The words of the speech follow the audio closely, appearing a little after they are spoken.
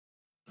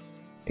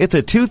It's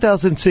a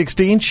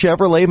 2016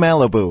 Chevrolet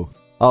Malibu.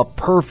 A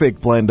perfect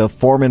blend of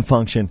form and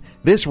function,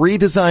 this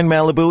redesigned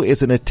Malibu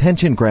is an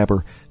attention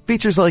grabber.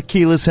 Features like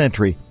keyless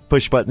entry,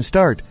 push-button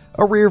start,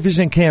 a rear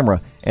vision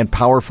camera, and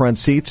power front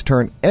seats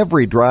turn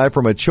every drive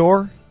from a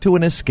chore to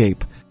an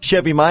escape.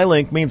 Chevy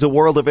MyLink means a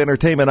world of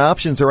entertainment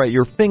options are at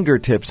your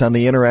fingertips on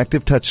the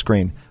interactive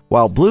touchscreen,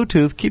 while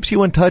Bluetooth keeps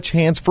you in touch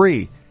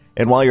hands-free.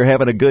 And while you're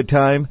having a good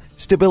time,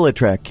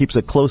 StabiliTrak keeps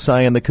a close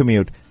eye on the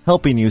commute,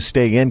 helping you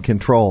stay in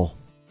control.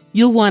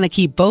 You'll want to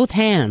keep both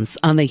hands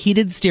on the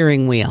heated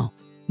steering wheel.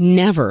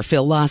 Never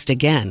feel lost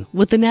again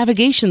with the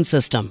navigation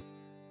system.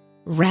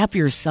 Wrap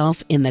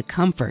yourself in the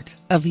comfort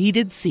of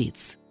heated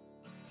seats.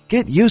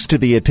 Get used to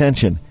the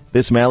attention.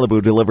 This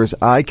Malibu delivers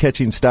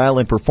eye-catching style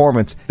and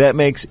performance that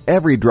makes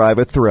every drive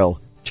a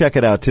thrill. Check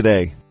it out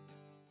today.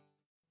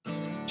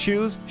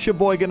 Choose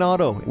Sheboygan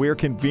Auto. We're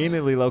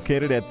conveniently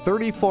located at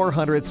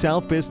 3400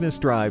 South Business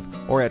Drive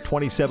or at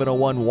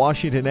 2701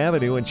 Washington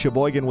Avenue in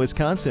Sheboygan,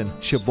 Wisconsin.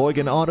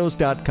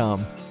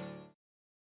 SheboyganAutos.com.